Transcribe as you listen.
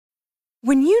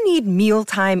When you need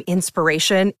mealtime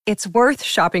inspiration, it's worth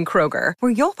shopping Kroger,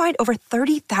 where you'll find over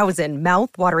 30,000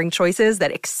 mouth-watering choices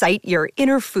that excite your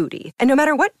inner foodie. And no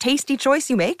matter what tasty choice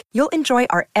you make, you'll enjoy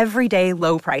our everyday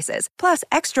low prices, plus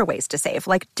extra ways to save,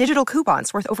 like digital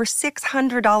coupons worth over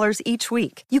 $600 each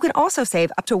week. You can also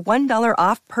save up to $1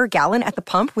 off per gallon at the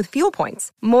pump with fuel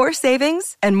points. More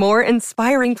savings and more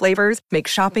inspiring flavors make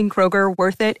shopping Kroger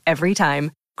worth it every time.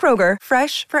 Kroger,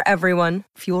 fresh for everyone.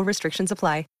 Fuel restrictions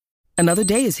apply. Another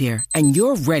day is here, and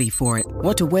you're ready for it.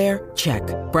 What to wear? Check.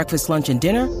 Breakfast, lunch, and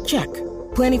dinner? Check.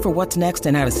 Planning for what's next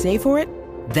and how to save for it?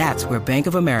 That's where Bank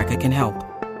of America can help.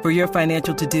 For your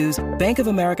financial to-dos, Bank of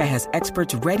America has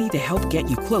experts ready to help get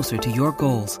you closer to your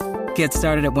goals. Get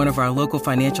started at one of our local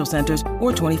financial centers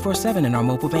or 24/7 in our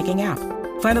mobile banking app.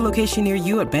 Find a location near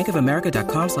you at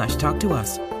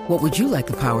bankofamerica.com/talktous. What would you like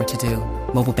the power to do?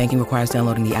 Mobile banking requires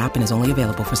downloading the app and is only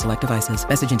available for select devices.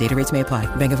 Message and data rates may apply.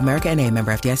 Bank of America N.A.,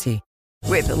 member FDIC.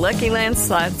 With the Lucky Land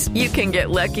Slots, you can get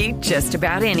lucky just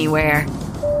about anywhere.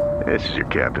 This is your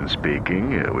captain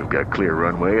speaking. We've got clear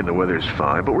runway and the weather's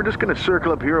fine, but we're just going to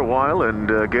circle up here a while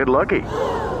and get lucky.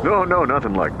 No,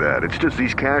 nothing like that. It's just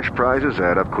these cash prizes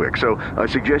add up quick. So I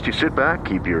suggest you sit back,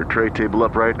 keep your tray table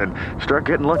upright, and start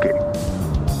getting lucky.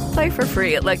 Play for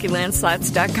free at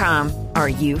LuckyLandSlots.com. Are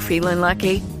you feeling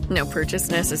lucky? No purchase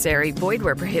necessary. Void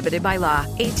where prohibited by law.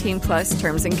 18 plus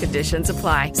terms and conditions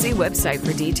apply. See website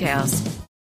for details.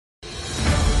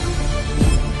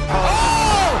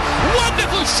 Oh!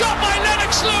 Wonderful shot by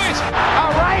Lennox Lewis! A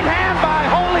right hand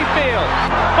by Holyfield.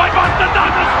 By Buster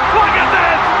Douglas! Look at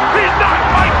this! He's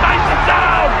knocked Mike Tyson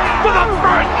down for the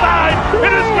first time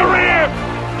in his career!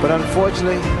 But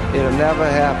unfortunately, it'll never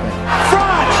happen.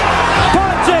 Front!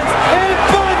 Punches! It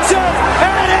punches!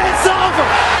 And it's over!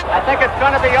 I think it's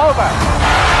going to be over.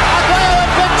 Aguero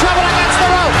in big trouble against the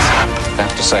ropes. I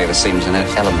have to say there seems an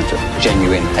element of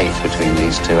genuine hate between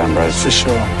these two, Ambrose. For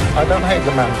sure. I don't hate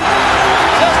the man.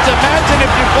 Just imagine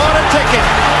if you bought a ticket.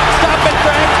 Stop it,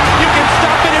 Frank. You can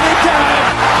stop it any time.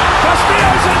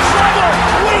 Castillo's in trouble!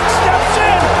 Weak steps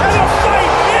in, and the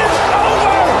fight is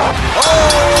over!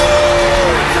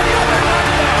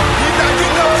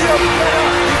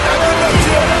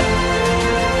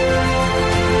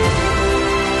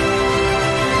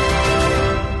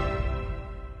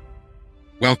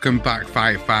 Welcome back,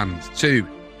 fight fans, to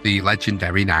the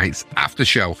Legendary Nights After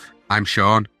Show. I'm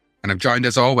Sean, and I'm joined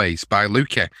as always by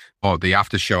Luca for the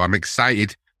After Show. I'm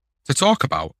excited to talk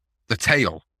about the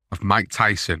tale of Mike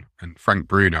Tyson and Frank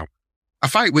Bruno. A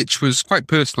fight which was quite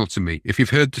personal to me. If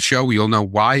you've heard the show, you'll know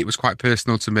why it was quite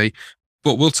personal to me.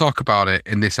 But we'll talk about it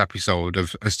in this episode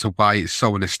as to why it's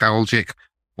so nostalgic,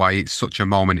 why it's such a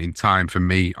moment in time for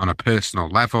me on a personal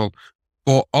level.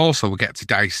 But also we'll get to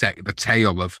dissect the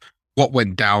tale of what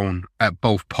went down at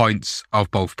both points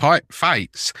of both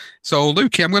fights. So,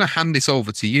 Lukey, I'm going to hand this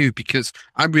over to you because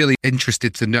I'm really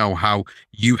interested to know how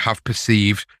you have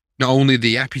perceived not only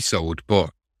the episode,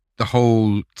 but the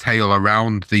whole tale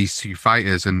around these two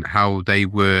fighters and how they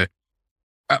were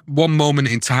at one moment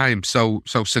in time so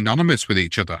synonymous with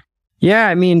each other. Yeah,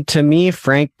 I mean, to me,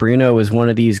 Frank Bruno was one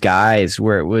of these guys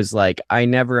where it was like, I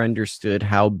never understood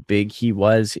how big he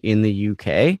was in the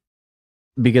UK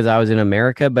because I was in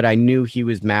America, but I knew he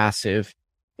was massive.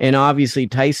 And obviously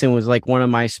Tyson was like one of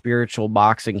my spiritual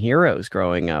boxing heroes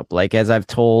growing up. Like, as I've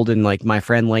told, and like my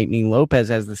friend Lightning Lopez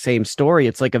has the same story.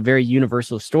 It's like a very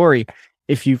universal story.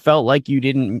 If you felt like you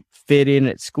didn't fit in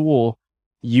at school,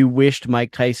 you wished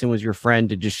Mike Tyson was your friend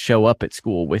to just show up at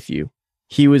school with you.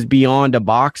 He was beyond a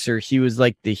boxer. He was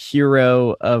like the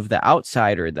hero of the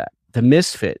outsider, the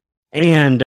misfit.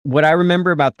 And what I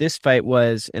remember about this fight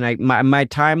was, and my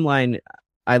timeline,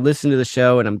 I listened to the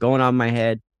show and I'm going on my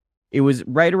head. It was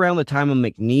right around the time of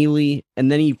McNeely,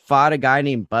 and then he fought a guy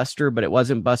named Buster, but it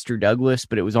wasn't Buster Douglas,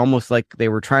 but it was almost like they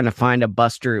were trying to find a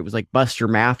Buster. It was like Buster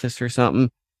Mathis or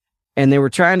something. And they were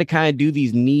trying to kind of do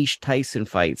these niche Tyson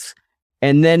fights.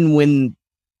 And then when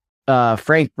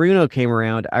Frank Bruno came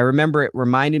around, I remember it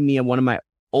reminded me of one of my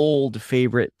old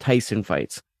favorite Tyson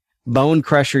fights, Bone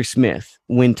Crusher Smith,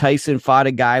 when Tyson fought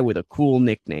a guy with a cool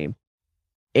nickname.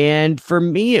 And for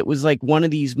me, it was like one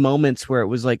of these moments where it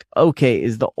was like, okay,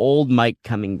 is the old Mike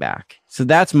coming back? So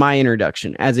that's my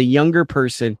introduction. As a younger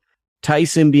person,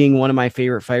 Tyson being one of my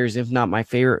favorite fighters, if not my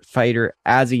favorite fighter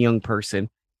as a young person,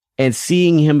 and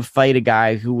seeing him fight a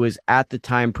guy who was at the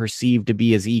time perceived to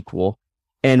be his equal.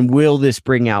 And will this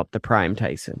bring out the prime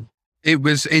Tyson? It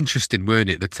was interesting, weren't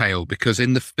it, the tale? Because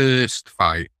in the first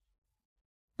fight,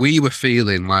 we were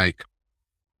feeling like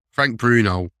Frank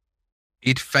Bruno,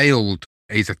 he'd failed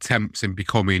his attempts in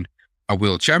becoming a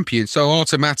world champion. So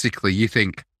automatically you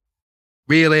think,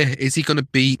 really, is he going to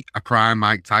beat a prime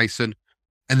Mike Tyson?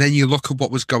 And then you look at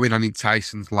what was going on in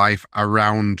Tyson's life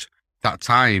around that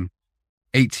time,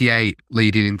 88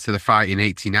 leading into the fight in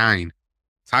 89.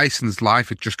 Tyson's life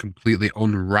had just completely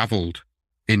unraveled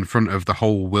in front of the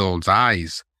whole world's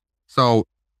eyes. So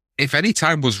if any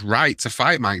time was right to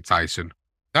fight Mike Tyson,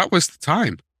 that was the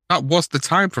time. That was the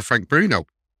time for Frank Bruno.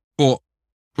 But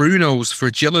Bruno's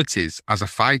fragilities as a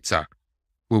fighter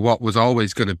were what was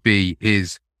always going to be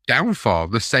his downfall,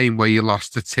 the same way he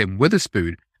lost to Tim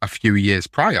Witherspoon a few years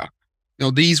prior.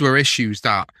 These were issues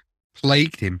that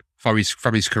plagued him from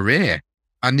his career,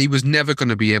 and he was never going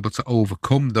to be able to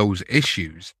overcome those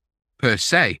issues per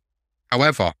se.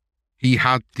 However, he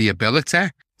had the ability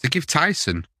to give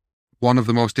Tyson one of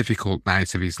the most difficult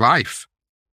nights of his life.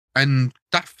 And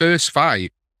that first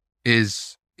fight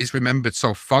is remembered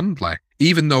so fondly.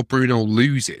 Even though Bruno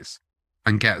loses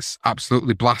and gets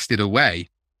absolutely blasted away,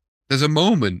 there's a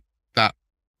moment that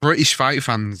British fight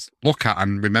fans look at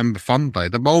and remember fondly.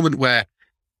 The moment where,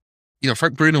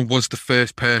 Frank Bruno was the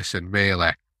first person,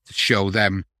 really, to show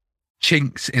them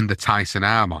chinks in the Tyson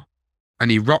armour.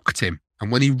 And he rocked him.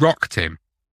 And when he rocked him,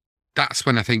 that's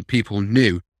when I think people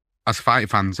knew, as fight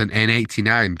fans in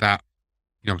 89, that,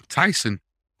 Tyson,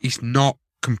 he's not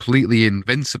completely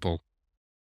invincible.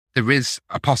 There is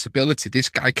a possibility this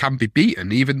guy can be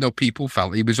beaten, even though people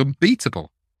felt he was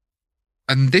unbeatable.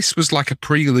 And this was like a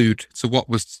prelude to what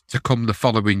was to come the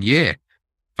following year,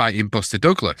 fighting Buster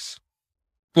Douglas.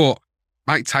 But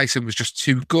Mike Tyson was just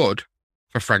too good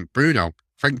for Frank Bruno.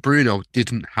 Frank Bruno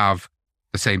didn't have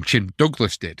the same chin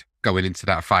Douglas did going into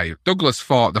that fight. Douglas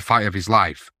fought the fight of his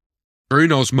life.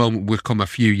 Bruno's moment would come a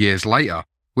few years later,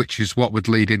 which is what would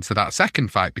lead into that second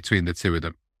fight between the two of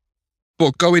them.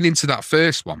 But going into that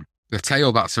first one, the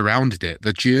tale that surrounded it,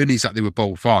 the journeys that they were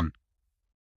both on,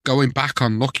 going back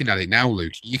on looking at it now,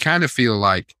 Luke, you kind of feel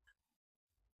like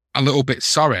a little bit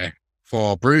sorry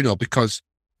for Bruno, because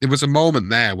there was a moment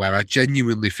there where I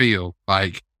genuinely feel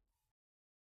like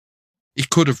he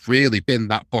could have really been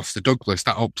that Buster Douglas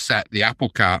that upset the apple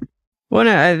cart. Well,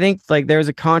 I think there's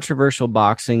a controversial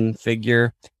boxing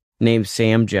figure named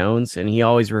Sam Jones, and he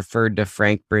always referred to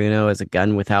Frank Bruno as a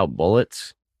gun without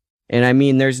bullets. And I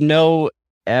mean, there's no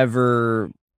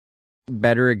ever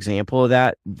better example of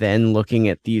that than looking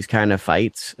at these kind of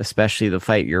fights, especially the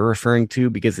fight you're referring to,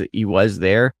 because he was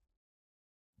there.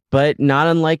 But not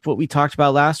unlike what we talked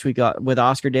about last week with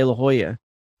Oscar De La Hoya,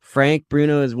 Frank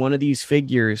Bruno is one of these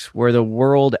figures where the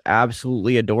world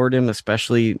absolutely adored him,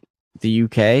 especially the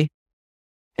UK,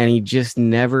 and he just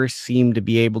never seemed to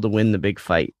be able to win the big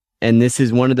fight. And this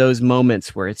is one of those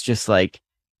moments where it's just like,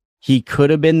 he could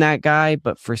have been that guy,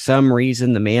 but for some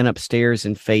reason, the man upstairs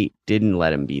and fate didn't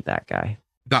let him be that guy.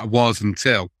 That was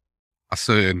until a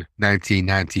certain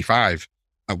 1995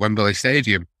 at Wembley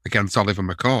Stadium against Oliver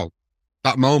McCall.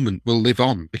 That moment will live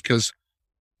on because,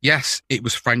 yes, it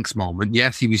was Frank's moment.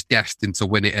 Yes, he was destined to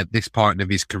win it at this point of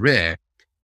his career.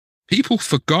 People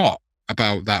forgot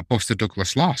about that Buster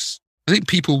Douglas loss. I think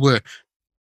people were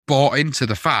bought into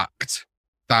the fact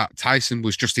that Tyson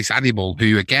was just this animal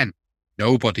who, again,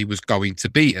 nobody was going to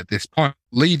beat at this point.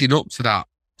 Leading up to that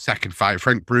second fight,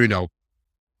 Frank Bruno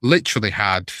literally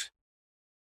had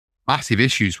massive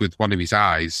issues with one of his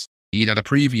eyes. He'd had a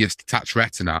previous detached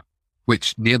retina,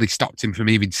 which nearly stopped him from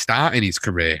even starting his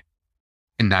career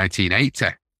in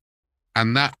 1980.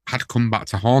 And that had come back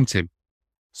to haunt him.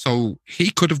 So he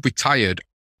could have retired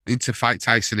to fight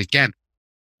Tyson again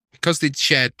because they'd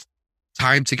shared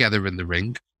time together in the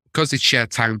ring, because they'd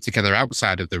shared time together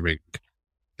outside of the ring.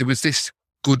 There was this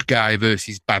good guy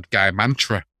versus bad guy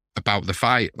mantra about the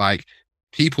fight. Like,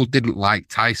 people didn't like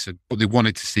Tyson, but they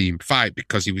wanted to see him fight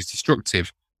because he was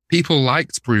destructive. People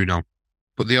liked Bruno,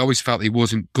 but they always felt he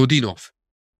wasn't good enough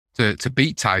to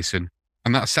beat Tyson.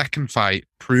 And that second fight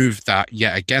proved that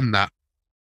yet again, that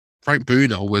Frank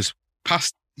Bruno was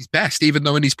past his best. Even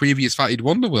though in his previous fight he'd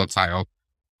won the world title,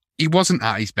 he wasn't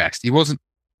at his best. He wasn't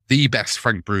the best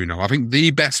Frank Bruno. I think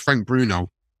the best Frank Bruno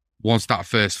was that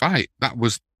first fight. That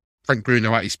was Frank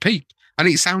Bruno at his peak. And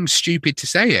it sounds stupid to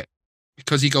say it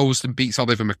because he goes and beats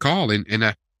Oliver McCall in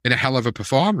a hell of a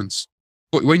performance.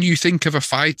 But when you think of a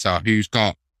fighter who's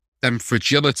got them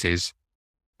fragilities,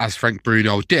 as Frank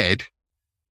Bruno did,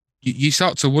 you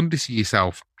start to wonder to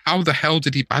yourself, how the hell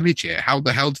did he manage it? How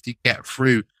the hell did he get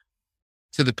through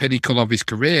to the pinnacle of his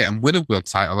career and win a world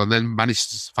title and then manage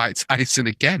to fight Tyson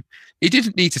again? He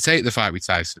didn't need to take the fight with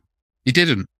Tyson. He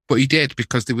didn't, but he did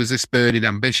because there was this burning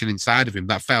ambition inside of him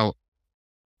that felt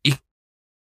he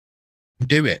could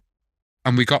do it.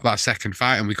 And we got that second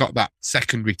fight and we got that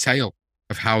secondary tale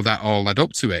of how that all led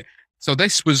up to it. So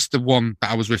this was the one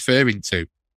that I was referring to,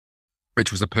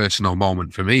 which was a personal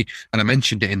moment for me. And I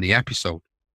mentioned it in the episode.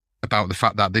 about the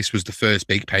fact that this was the first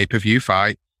big pay-per-view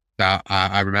fight that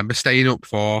I remember staying up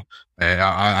for.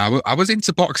 I was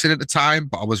into boxing at the time,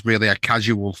 but I was really a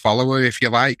casual follower, if you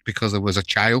like, because I was a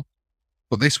child.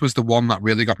 But this was the one that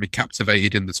really got me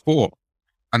captivated in the sport.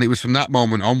 And it was from that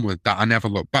moment onward that I never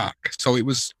looked back. So it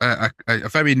was a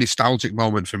very nostalgic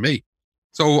moment for me.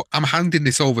 So I'm handing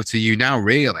this over to you now,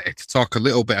 really, to talk a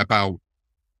little bit about,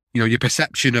 your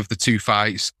perception of the two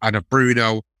fights and of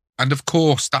Bruno, and of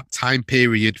course, that time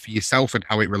period for yourself and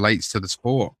how it relates to the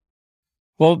sport.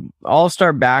 Well, I'll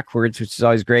start backwards, which is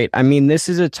always great. I mean, this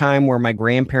is a time where my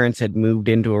grandparents had moved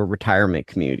into a retirement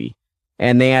community.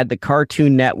 And they had the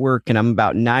Cartoon Network, and I'm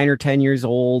about 9 or 10 years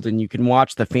old, and you can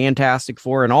watch the Fantastic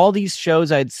Four and all these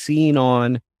shows I'd seen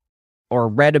on or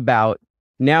read about.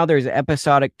 Now there's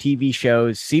episodic TV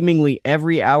shows seemingly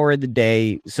every hour of the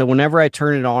day. So whenever I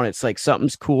turn it on, it's like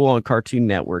something's cool on Cartoon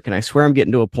Network. And I swear I'm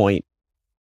getting to a point.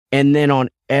 And then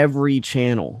on every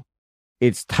channel,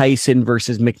 it's Tyson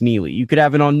versus McNeely. You could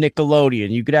have it on Nickelodeon.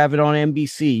 You could have it on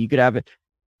NBC. You could have it.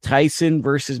 Tyson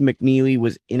versus McNeely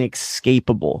was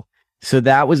inescapable. So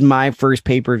that was my first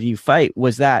pay-per-view fight,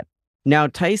 was that. Now,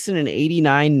 Tyson in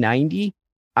 89, 90,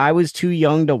 I was too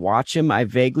young to watch him. I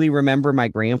vaguely remember my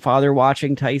grandfather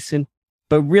watching Tyson,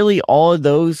 but really all of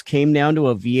those came down to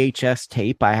a VHS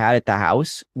tape I had at the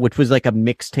house, which was like a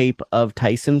mixtape of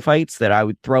Tyson fights that I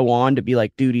would throw on to be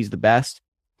like, dude, he's the best.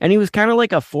 And he was kind of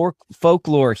like a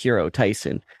folklore hero,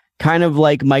 Tyson. Kind of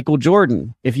like Michael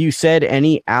Jordan. If you said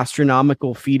any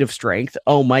astronomical feat of strength,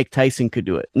 oh, Mike Tyson could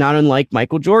do it. Not unlike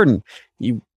Michael Jordan.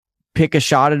 You pick a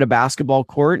shot at a basketball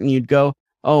court and you'd go,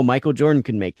 oh, Michael Jordan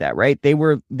can make that, right? They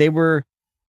were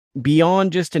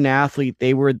beyond just an athlete.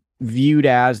 They were viewed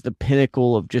as the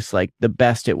pinnacle of just like the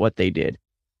best at what they did.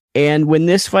 And when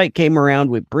this fight came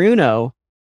around with Bruno,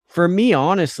 for me,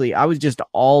 honestly, I was just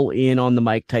all in on the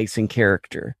Mike Tyson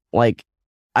character. Like,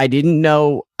 I didn't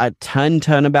know a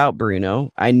ton about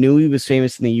Bruno. I knew he was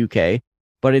famous in the UK,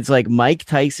 but it's like Mike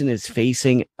Tyson is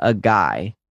facing a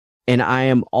guy, and I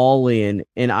am all in,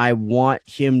 and I want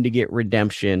him to get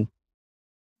redemption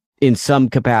in some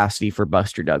capacity for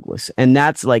Buster Douglas. And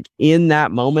that's like, in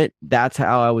that moment, that's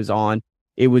how I was on.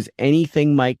 It was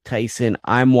anything Mike Tyson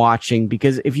I'm watching,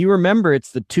 because if you remember,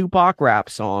 it's the Tupac rap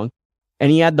song. And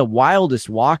he had the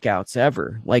wildest walkouts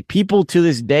ever. Like, people to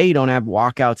this day don't have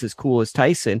walkouts as cool as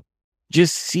Tyson.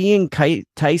 Just seeing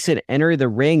Tyson enter the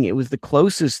ring, it was the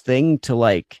closest thing to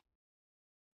like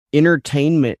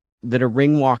entertainment that a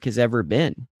ring walk has ever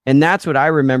been. And that's what I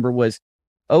remember was,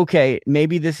 okay,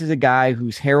 maybe this is a guy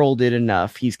who's heralded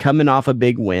enough. He's coming off a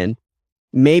big win.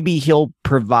 Maybe he'll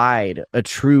provide a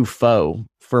true foe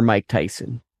for Mike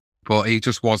Tyson. But he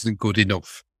just wasn't good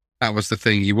enough. That was the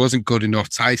thing. He wasn't good enough.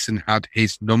 Tyson had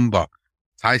his number.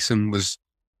 Tyson was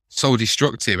so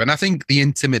destructive. And I think the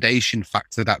intimidation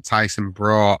factor that Tyson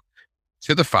brought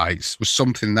to the fights was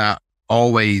something that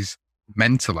always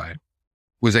mentally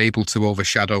was able to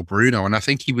overshadow Bruno. And I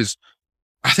think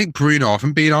Bruno, if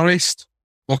I'm being honest,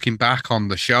 looking back on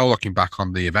the show, looking back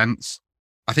on the events,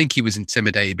 I think he was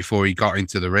intimidated before he got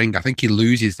into the ring. I think he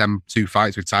loses them two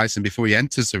fights with Tyson before he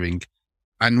enters the ring.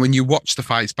 And when you watch the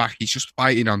fights back, he's just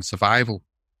fighting on survival,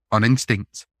 on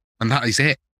instinct. And that is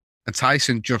it. And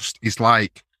Tyson just is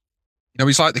like,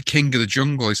 he's like the king of the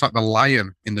jungle. He's like the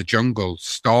lion in the jungle,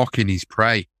 stalking his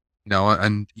prey.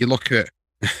 And you look at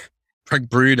Frank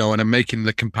Bruno, and I'm making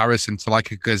the comparison to like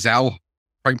a gazelle.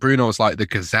 Frank Bruno is like the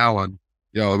gazelle, and,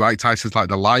 Mike Tyson's like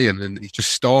the lion, and he's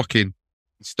just stalking,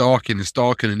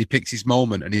 and he picks his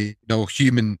moment, and he,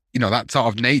 human, that sort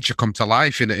of nature come to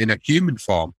life in a human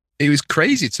form. It was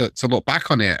crazy to look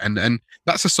back on it. And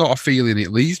that's the sort of feeling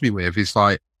it leaves me with. It's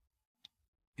like,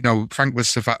 Frank was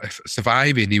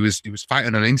surviving. He was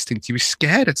fighting on instinct. He was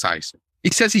scared of Tyson. He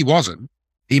says he wasn't.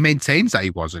 He maintains that he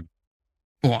wasn't.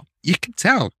 But you can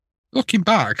tell, looking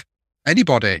back,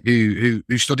 anybody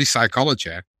who studies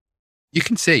psychology, you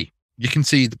can see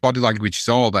the body language is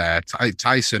all there.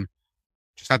 Tyson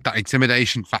just had that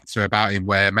intimidation factor about him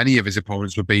where many of his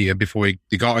opponents were beaten before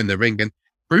they got in the ring. And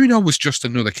Bruno was just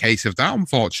another case of that,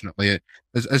 unfortunately.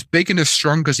 As big and as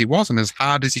strong as he was and as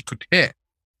hard as he could hit,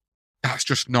 that's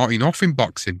just not enough in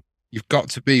boxing. You've got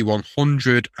to be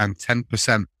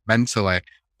 110% mentally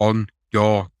on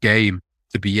your game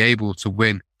to be able to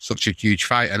win such a huge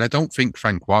fight. And I don't think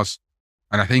Frank was.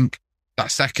 And I think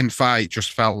that second fight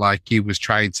just felt like he was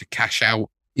trying to cash out.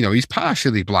 He's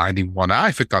partially blind in one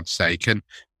eye, for God's sake. And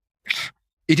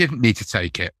he didn't need to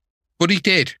take it. But he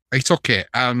did. He took it.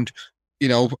 And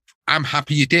I'm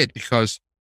happy you did, because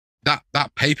that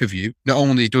pay-per-view, not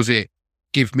only does it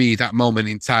give me that moment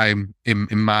in time in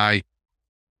my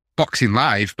boxing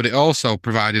life, but it also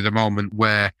provided a moment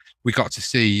where we got to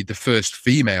see the first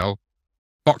female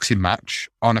boxing match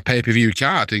on a pay-per-view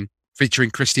card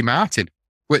featuring Christy Martin,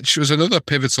 which was another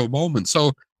pivotal moment.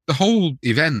 So the whole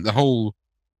event, the whole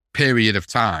period of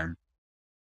time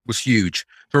was huge.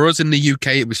 For us in the UK,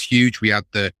 it was huge. We had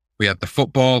the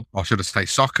football, or should I say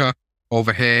soccer,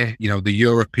 over here. You know, the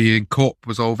European Cup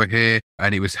was over here,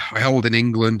 and it was held in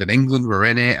England, and England were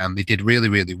in it, and they did really,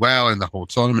 really well in the whole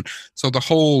tournament. So the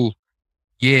whole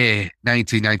year,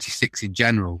 1996 in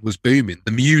general, was booming.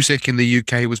 The music in the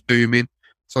UK was booming.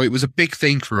 So it was a big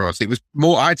thing for us. It was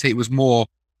more, I'd say it was more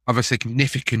of a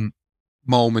significant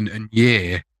moment and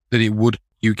year than it would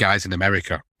you guys in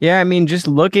America. Yeah, I mean, just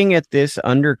looking at this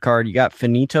undercard, you got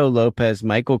Finito Lopez,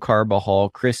 Michael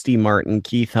Carbajal, Christy Martin,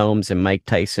 Keith Holmes, and Mike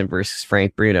Tyson versus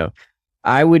Frank Bruno.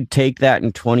 I would take that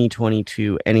in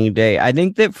 2022 any day. I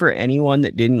think that for anyone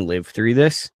that didn't live through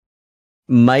this,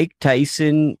 Mike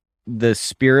Tyson, the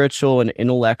spiritual and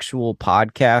intellectual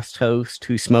podcast host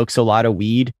who smokes a lot of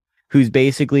weed, who's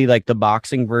basically like the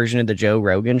boxing version of the Joe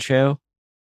Rogan show,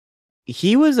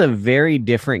 he was a very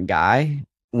different guy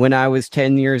when I was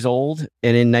 10 years old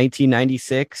and in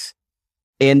 1996.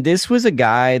 And this was a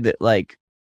guy that, like,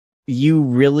 you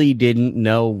really didn't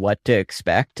know what to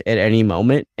expect at any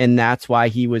moment. And that's why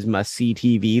he was must-see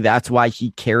TV. That's why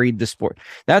he carried the sport.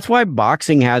 That's why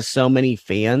boxing has so many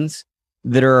fans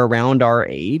that are around our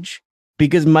age,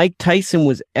 because Mike Tyson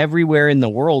was everywhere in the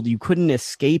world. You couldn't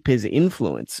escape his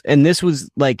influence. And this was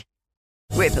like...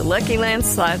 With the Lucky Land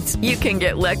Slots, you can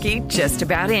get lucky just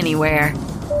about anywhere.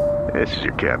 This is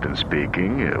your captain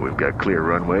speaking. We've got clear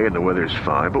runway and the weather's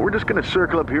fine, but we're just going to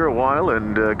circle up here a while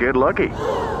and get lucky.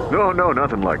 No,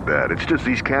 nothing like that. It's just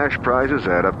these cash prizes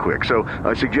add up quick. So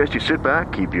I suggest you sit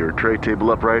back, keep your tray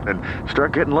table upright, and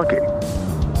start getting lucky.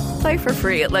 Play for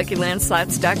free at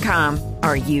LuckyLandSlots.com.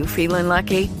 Are you feeling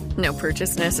lucky? No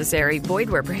purchase necessary. Void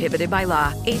where prohibited by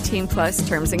law. 18+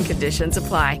 terms and conditions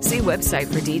apply. See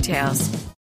website for details.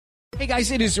 Hey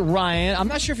guys, it is Ryan. I'm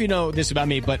not sure if you know this about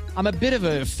me, but I'm a bit of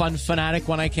a fun fanatic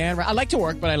when I can. I like to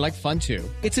work, but I like fun too.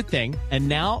 It's a thing. And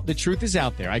now the truth is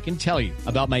out there. I can tell you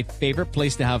about my favorite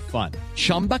place to have fun.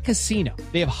 Chumba Casino.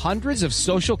 They have hundreds of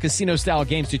social casino style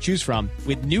games to choose from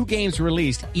with new games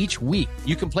released each week.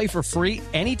 You can play for free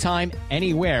anytime,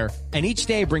 anywhere. And each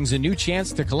day brings a new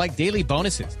chance to collect daily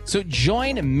bonuses. So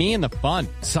join me in the fun.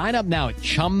 Sign up now at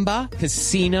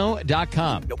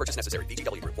ChumbaCasino.com. No purchase necessary.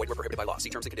 VGW Group. Void where prohibited by law. See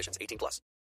terms and conditions. 18+.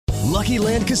 Lucky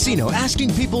Land Casino,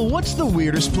 asking people, what's the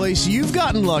weirdest place you've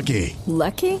gotten lucky?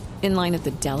 Lucky? In line at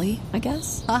the deli, I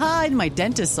guess? Aha, in my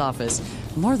dentist's office.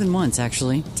 More than once,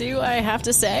 actually. Do I have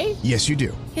to say? Yes, you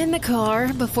do. In the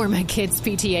car before my kids'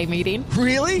 PTA meeting.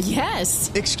 Really? Yes.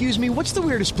 Excuse me, what's the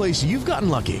weirdest place you've gotten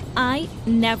lucky? I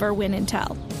never win and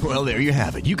tell. Well, there you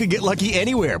have it. You can get lucky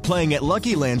anywhere, playing at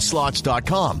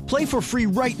LuckyLandSlots.com. Play for free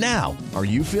right now. Are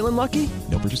you feeling lucky?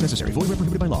 No purchase necessary. Void where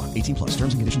prohibited by law. 18+.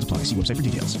 Terms and conditions apply. See website for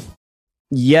details.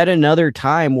 Yet another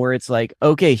time where it's like,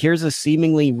 okay, here's a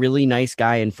seemingly really nice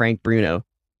guy in Frank Bruno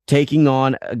taking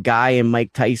on a guy in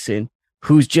Mike Tyson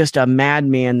who's just a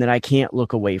madman that I can't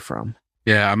look away from.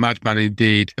 Yeah, a madman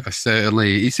indeed.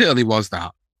 He certainly was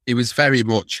that. He was very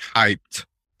much hyped,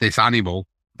 this animal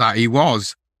that he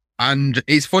was. And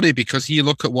it's funny because you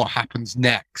look at what happens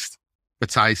next for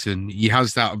Tyson. He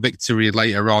has that victory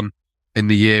later on in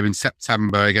the year in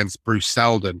September against Bruce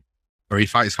Seldon, where he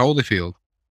fights Holyfield.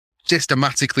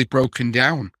 Systematically broken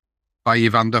down by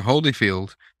Evander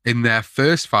Holyfield in their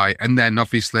first fight. And then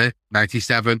obviously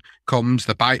 97 comes,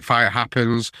 the bite fight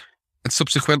happens. And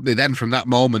subsequently then from that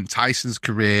moment, Tyson's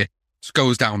career just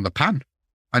goes down the pan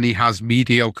and he has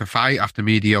mediocre fight after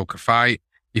mediocre fight.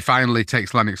 He finally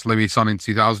takes Lennox Lewis on in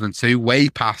 2002, way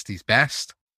past his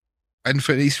best. And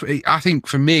I think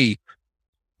for me,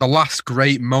 the last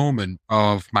great moment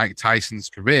of Mike Tyson's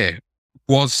career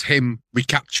was him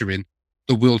recapturing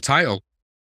the world title.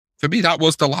 For me, that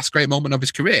was the last great moment of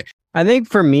his career. I think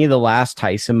for me, the last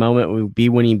Tyson moment would be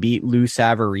when he beat Lou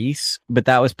Savarese, but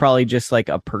that was probably just like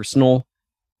a personal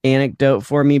anecdote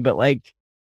for me. But like,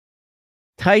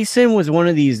 Tyson was one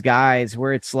of these guys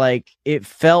where it's like, it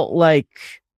felt like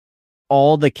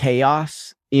all the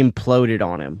chaos imploded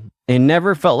on him. It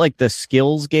never felt like the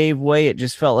skills gave way. It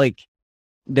just felt like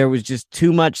there was just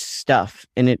too much stuff.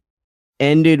 And it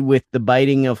ended with the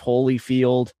biting of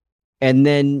Holyfield. And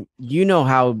then you know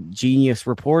how genius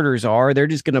reporters are. They're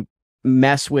just going to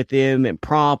mess with him and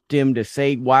prompt him to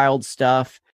say wild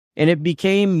stuff. And it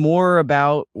became more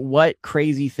about what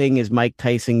crazy thing is Mike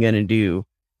Tyson going to do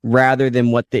rather than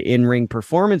what the in-ring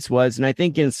performance was. And I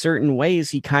think in certain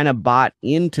ways, he kind of bought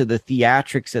into the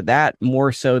theatrics of that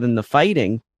more so than the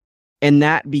fighting. And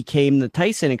that became the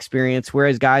Tyson experience,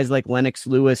 whereas guys like Lennox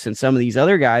Lewis and some of these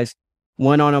other guys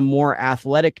went on a more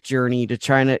athletic journey to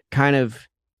try to kind of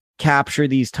capture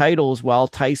these titles, while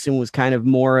Tyson was kind of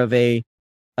more of a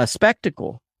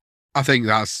spectacle. I think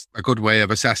that's a good way of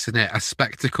assessing it. A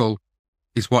spectacle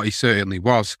is what he certainly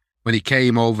was. When he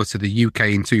came over to the UK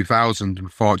in 2000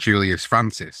 and fought Julius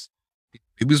Francis,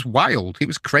 it was wild. It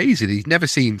was crazy. He'd never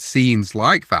seen scenes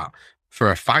like that for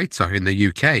a fighter in the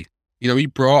UK. You know, he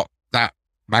brought that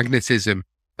magnetism,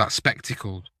 that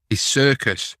spectacle, his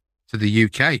circus to the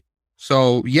UK.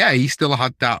 So, yeah, he still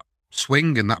had that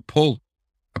swing and that pull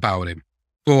about him.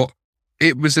 But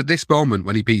it was at this moment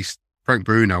when he beat Frank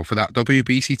Bruno for that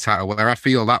WBC title where I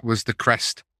feel that was the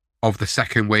crest of the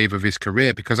second wave of his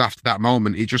career, because after that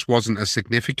moment, he just wasn't as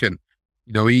significant.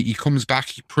 You know, he comes back,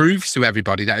 he proves to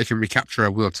everybody that he can recapture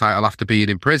a world title after being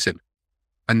in prison.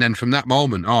 And then from that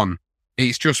moment on,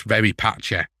 it's just very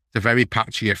patchy. It's a very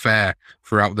patchy affair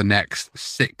throughout the next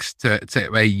 6 to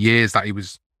 8 years that he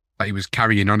was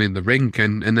carrying on in the ring.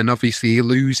 And then obviously he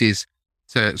loses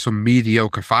to some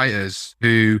mediocre fighters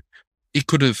who he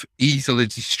could have easily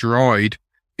destroyed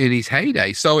in his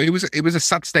heyday. So it was a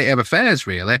sad state of affairs,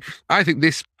 really. I think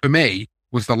this, for me,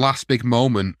 was the last big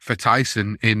moment for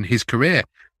Tyson in his career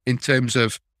in terms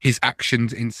of his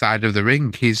actions inside of the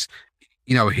ring, his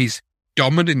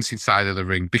dominance inside of the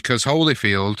ring, because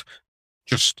Holyfield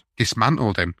just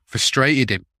dismantled him, frustrated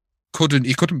him.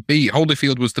 He couldn't beat.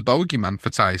 Holyfield was the bogeyman for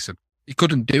Tyson. He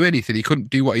couldn't do anything. He couldn't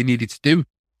do what he needed to do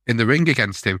in the ring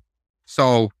against him.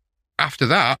 So after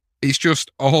that, it's just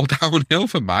all downhill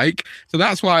for Mike. So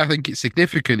that's why I think it's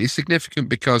significant. It's significant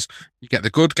because you get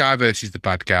the good guy versus the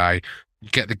bad guy. You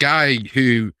get the guy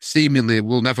who seemingly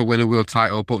will never win a world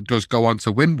title, but does go on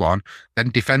to win one, then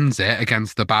defends it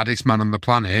against the baddest man on the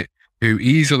planet, who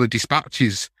easily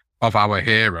dispatches of our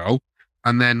hero,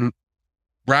 and then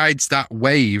rides that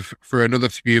wave for another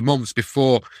few months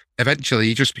before eventually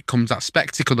he just becomes that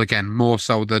spectacle again, more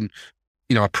so than,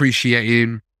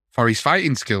 appreciating for his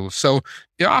fighting skills. So,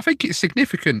 I think it's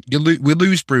significant. We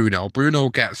lose Bruno. Bruno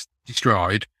gets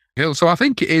destroyed. So I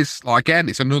think it is, again,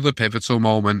 it's another pivotal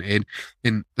moment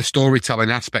in the storytelling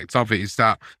aspect of it, is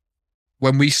that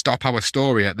when we stop our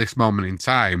story at this moment in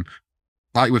time,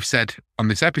 like we've said on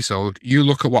this episode, you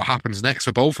look at what happens next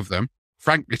for both of them.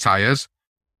 Frank retires,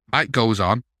 Mike goes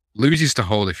on, loses to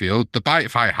Holyfield, the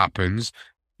bite fight happens,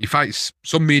 he fights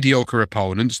some mediocre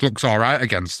opponents, looks all right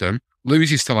against them,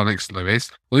 loses to Lennox Lewis,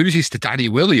 loses to Danny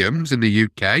Williams in the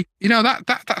UK.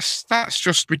 That's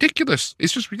just ridiculous.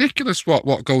 It's just ridiculous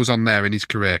what goes on there in his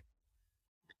career.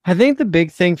 I think the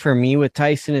big thing for me with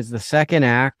Tyson is the second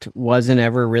act wasn't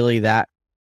ever really that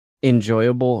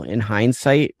enjoyable in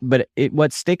hindsight, but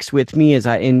what sticks with me is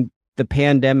in the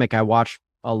pandemic, I watched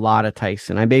a lot of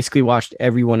Tyson. I basically watched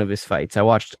every one of his fights. I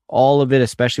watched all of it,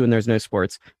 especially when there's no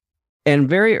sports. And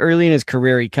very early in his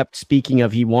career, he kept speaking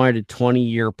of he wanted a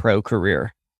 20-year pro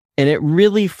career. And it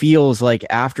really feels like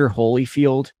after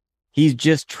Holyfield, he's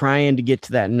just trying to get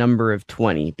to that number of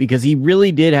 20, because he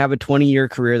really did have a 20-year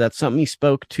career. That's something he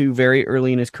spoke to very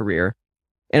early in his career.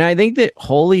 And I think that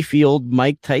Holyfield,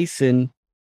 Mike Tyson,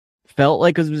 felt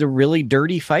like it was a really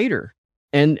dirty fighter.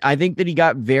 And I think that he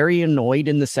got very annoyed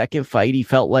in the second fight. He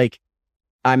felt like,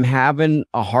 I'm having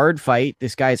a hard fight.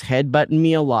 This guy's headbutting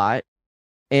me a lot.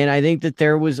 And I think that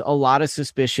there was a lot of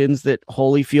suspicions that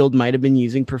Holyfield might have been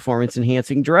using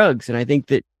performance-enhancing drugs. And I think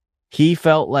that he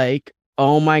felt like,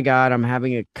 oh my God, I'm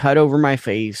having a cut over my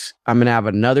face. I'm going to have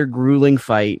another grueling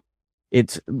fight.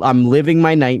 I'm living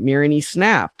my nightmare, and he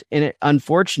snapped. And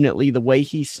unfortunately, the way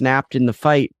he snapped in the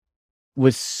fight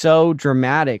was so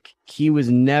dramatic. He was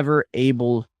never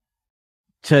able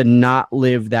to not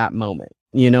live that moment,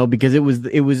 because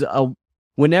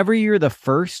whenever you're the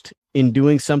first in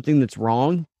doing something that's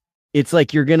wrong, it's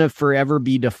like you're going to forever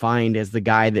be defined as the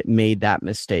guy that made that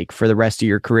mistake for the rest of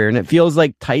your career. And it feels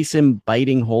like Tyson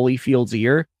biting Holyfield's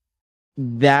ear,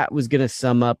 that was going to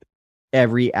sum up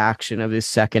every action of his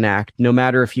second act, no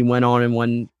matter if he went on and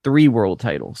won 3 world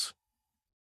titles.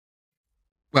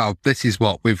 Well, this is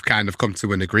what we've kind of come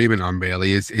to an agreement on,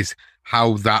 really, is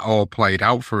how that all played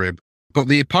out for him. But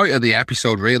the point of the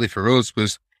episode, really, for us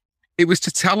was, it was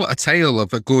to tell a tale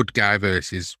of a good guy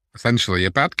versus essentially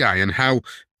a bad guy, and how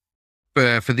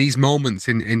for these moments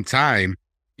in time,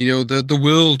 the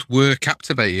world were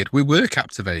captivated. We were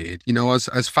captivated,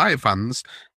 as fight fans,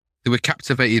 they were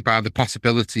captivated by the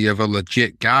possibility of a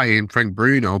legit guy in Frank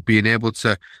Bruno being able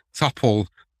to topple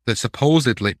the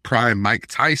supposedly prime Mike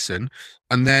Tyson,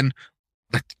 and then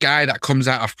the guy that comes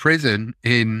out of prison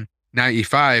in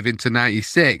 95 into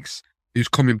 96, who's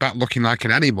coming back looking like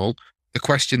an animal. The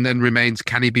question then remains,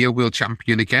 can he be a world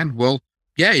champion again? Well,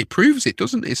 yeah, it proves it,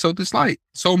 doesn't it? So there's like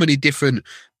so many different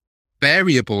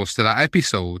variables to that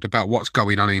episode about what's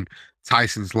going on in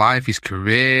Tyson's life, his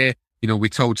career. You know, we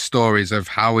told stories of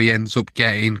how he ends up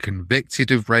getting convicted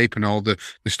of rape and all the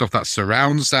stuff that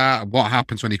surrounds that, and what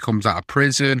happens when he comes out of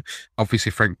prison.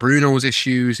 Obviously, Frank Bruno's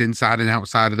issues inside and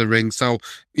outside of the ring. So,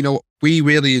 you know, we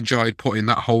really enjoyed putting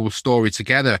that whole story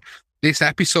together. This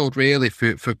episode really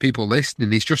for people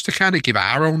listening is just to kind of give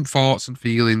our own thoughts and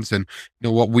feelings and, you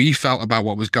know, what we felt about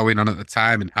what was going on at the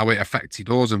time and how it affected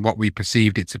us and what we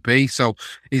perceived it to be. So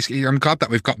I'm glad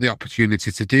that we've got the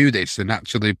opportunity to do this and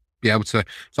actually be able to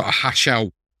sort of hash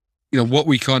out, you know, what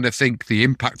we kind of think the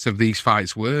impacts of these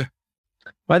fights were.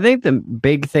 Well, I think the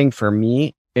big thing for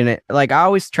me, and it, like, I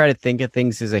always try to think of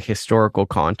things as a historical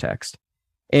context.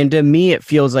 And to me, it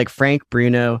feels like Frank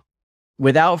Bruno,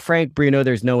 without Frank Bruno,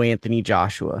 there's no Anthony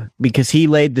Joshua, because he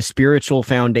laid the spiritual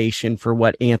foundation for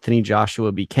what Anthony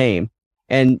Joshua became.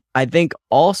 And I think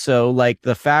also, like,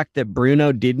 the fact that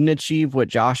Bruno didn't achieve what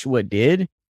Joshua did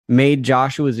made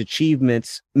Joshua's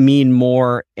achievements mean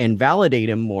more and validate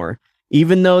him more.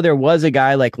 Even though there was a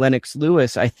guy like Lennox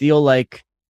Lewis, I feel like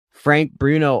Frank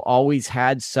Bruno always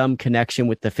had some connection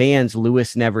with the fans.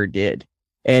 Lewis never did.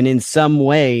 And in some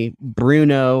way,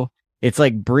 Bruno, it's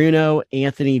like Bruno,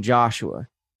 Anthony, Joshua.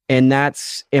 And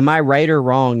that's, am I right or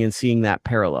wrong in seeing that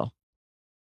parallel?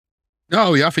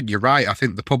 No, I think you're right. I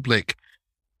think the public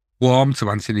warmed to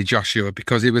Anthony Joshua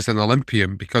because he was an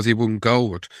Olympian, because he won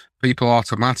gold. People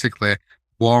automatically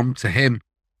warmed to him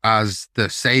as the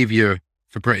saviour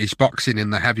for British boxing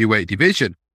in the heavyweight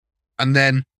division. And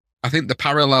then I think the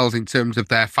parallels in terms of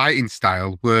their fighting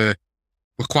style were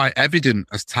quite evident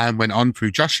as time went on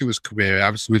through Joshua's career.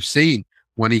 As we've seen,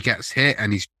 when he gets hit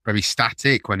and he's very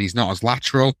static, when he's not as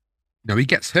lateral, you know, he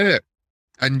gets hurt.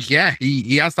 And yeah,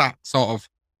 he has that sort of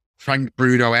Frank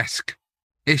Bruno-esque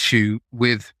issue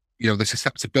with, you know, the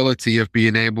susceptibility of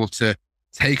being able to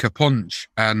take a punch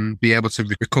and be able to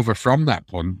recover from that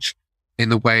punch in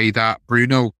the way that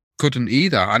Bruno couldn't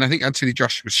either. And I think Anthony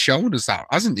Joshua's shown us that,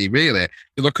 hasn't he, really?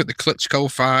 You look at the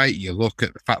Klitschko fight, you look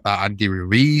at the fact that Andy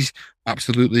Ruiz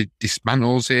absolutely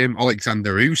dismantles him,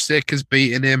 Alexander Usyk has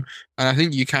beaten him, and I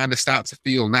think you kind of start to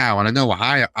feel now, and I know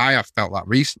I have felt that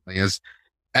recently, as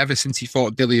ever since he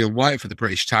fought Dillian Whyte for the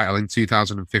British title in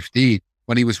 2015,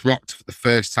 when he was rocked for the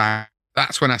first time,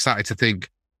 that's when I started to think,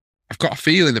 I've got a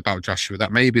feeling about Joshua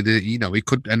that maybe he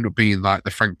could end up being like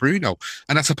the Frank Bruno.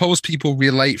 And I suppose people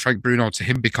relate Frank Bruno to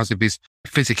him because of his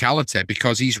physicality,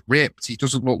 because he's ripped. He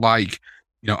doesn't look like,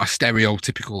 you know, a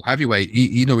stereotypical heavyweight.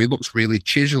 He looks really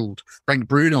chiseled. Frank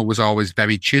Bruno was always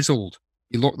very chiseled.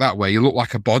 He looked that way. He looked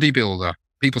like a bodybuilder.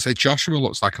 People say Joshua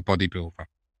looks like a bodybuilder.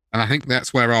 And I think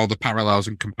that's where all the parallels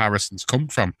and comparisons come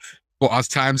from. But as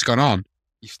time's gone on,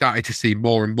 you started to see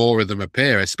more and more of them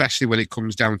appear, especially when it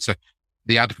comes down to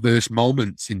the adverse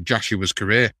moments in Joshua's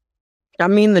career. I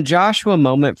mean, the Joshua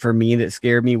moment for me that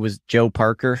scared me was Joe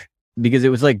Parker, because it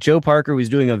was like Joe Parker was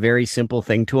doing a very simple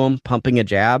thing to him, pumping a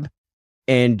jab,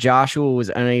 and Joshua was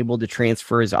unable to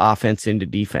transfer his offense into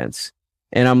defense.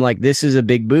 And I'm like, this is a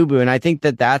big boo-boo. And I think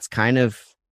that that's kind of,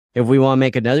 if we want to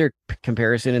make another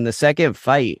comparison, in the second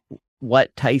fight,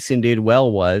 what Tyson did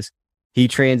well was he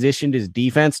transitioned his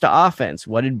defense to offense.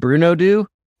 What did Bruno do?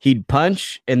 He'd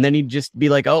punch, and then he'd just be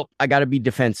like, oh, I got to be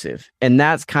defensive. And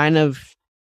that's kind of,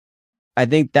 I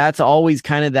think that's always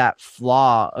kind of that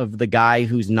flaw of the guy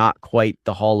who's not quite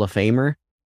the Hall of Famer,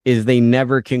 is they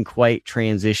never can quite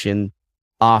transition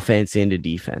offense into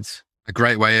defense. A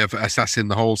great way of assessing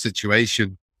the whole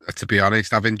situation, to be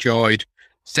honest. I've enjoyed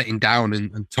sitting down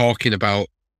and talking about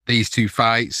these two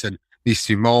fights and these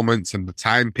two moments and the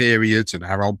time periods and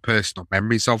our own personal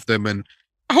memories of them. And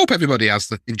I hope everybody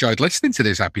has enjoyed listening to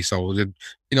this episode. And,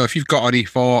 you know, if you've got any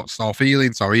thoughts or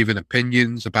feelings or even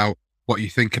opinions about what you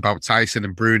think about Tyson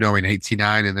and Bruno in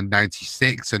 89 and then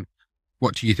 96, and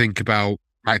what do you think about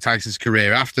Mike Tyson's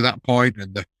career after that point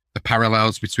and the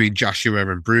parallels between Joshua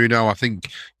and Bruno, I think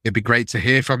it'd be great to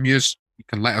hear from you. You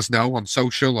can let us know on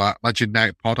social at Legend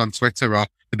Night Pod on Twitter, or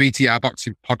the BTR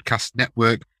Boxing Podcast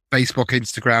Network, Facebook,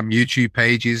 Instagram, YouTube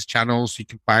pages, channels. You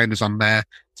can find us on there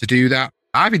to do that.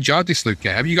 I've enjoyed this,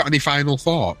 Luca. Have you got any final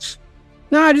thoughts?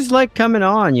 No, I just like coming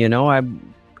on, you know.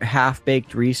 I'm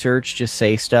half-baked research, just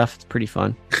say stuff. It's pretty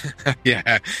fun.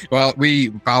 Yeah. Well, we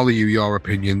value your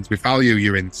opinions. We value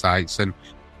your insights. And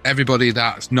everybody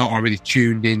that's not already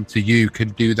tuned in to you can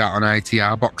do that on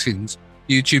ITR Boxing's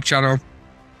YouTube channel.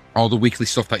 All the weekly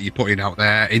stuff that you're putting out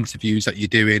there, interviews that you're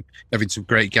doing, having some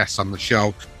great guests on the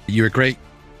show. You're a great,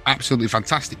 absolutely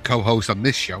fantastic co-host on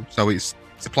this show. So it's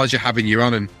a pleasure having you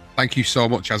on, and thank you so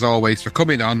much, as always, for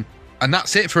coming on And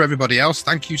that's it for everybody else.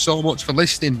 Thank you so much for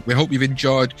listening. We hope you've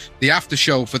enjoyed the after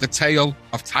show for the tale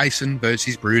of Tyson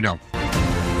versus Bruno.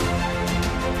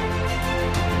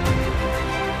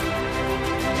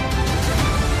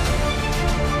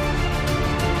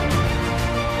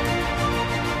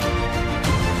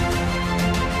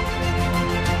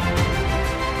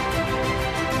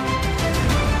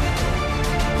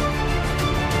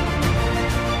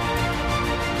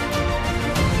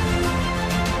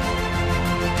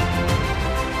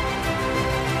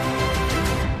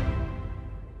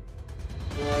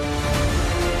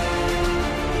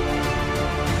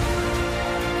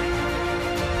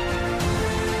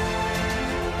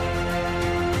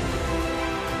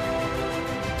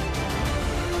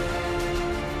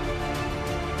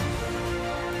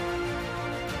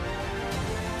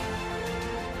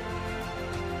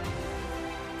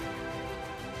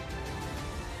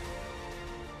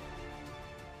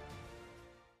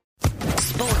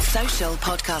 Social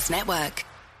Podcast Network.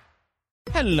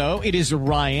 Hello, it is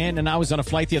Ryan, and I was on a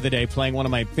flight the other day playing one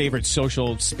of my favorite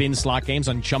social spin slot games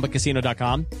on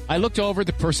ChumbaCasino.com. I looked over at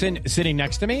the person sitting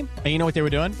next to me, and you know what they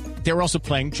were doing? They were also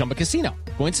playing Chumba Casino.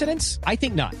 Coincidence? I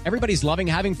think not. Everybody's loving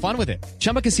having fun with it.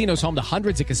 Chumba Casino is home to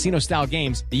hundreds of casino-style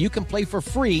games that you can play for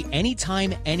free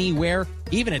anytime, anywhere,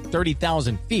 even at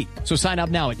 30,000 feet. So sign up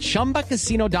now at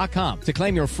ChumbaCasino.com to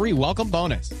claim your free welcome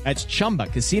bonus. That's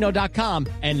ChumbaCasino.com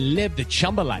and live the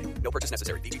Chumba life. No purchase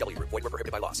necessary. VGW. Void where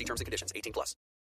prohibited by law. See terms and conditions. 18+.